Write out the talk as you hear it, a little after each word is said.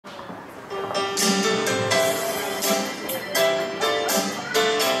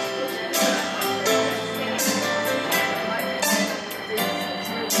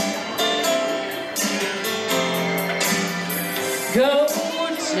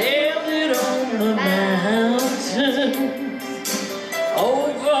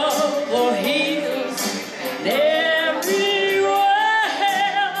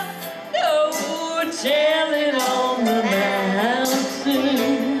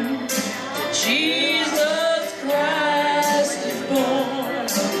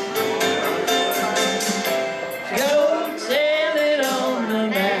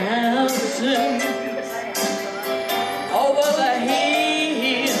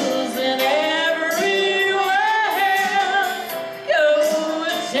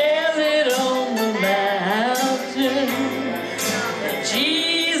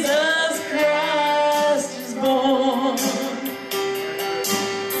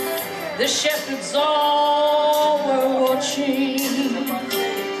The shepherds all were watching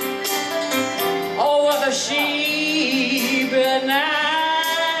over the sheep at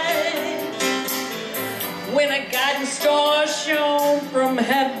night, when a guiding star shone from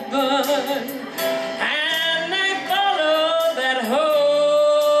heaven, and they followed that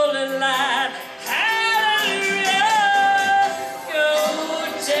holy light. Hallelujah, go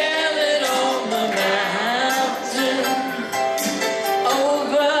tell it on the mountain,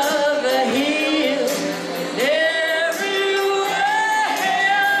 over the hills, everywhere.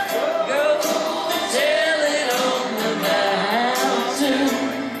 Go tell it on the mountain,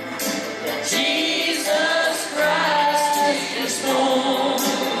 Jesus Christ is born.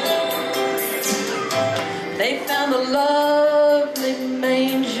 They found a lovely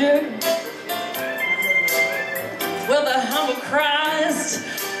manger where the humble Christ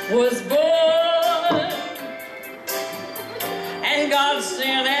was born, and God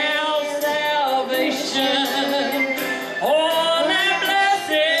sent out salvation on that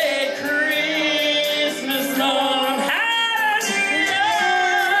blessed Christmas morn. Hallelujah,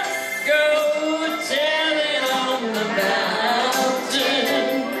 go tell it on the mountain,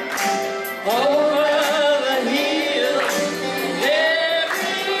 over the hills,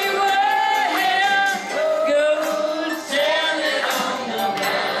 everywhere. Go tell it on the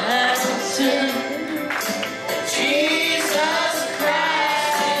mountain, Jesus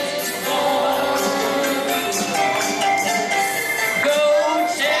Christ is born. Go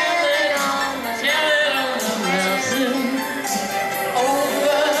tell it on the mountain,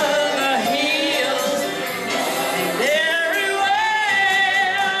 over the hills, everywhere.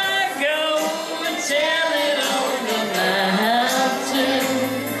 Go tell it on the mountain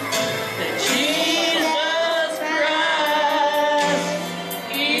that Jesus Christ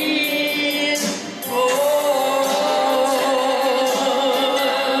is born.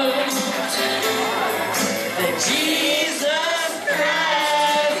 That Jesus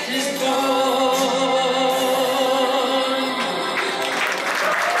Christ is born.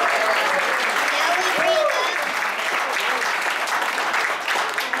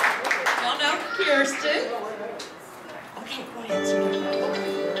 Y'all know Kirsten.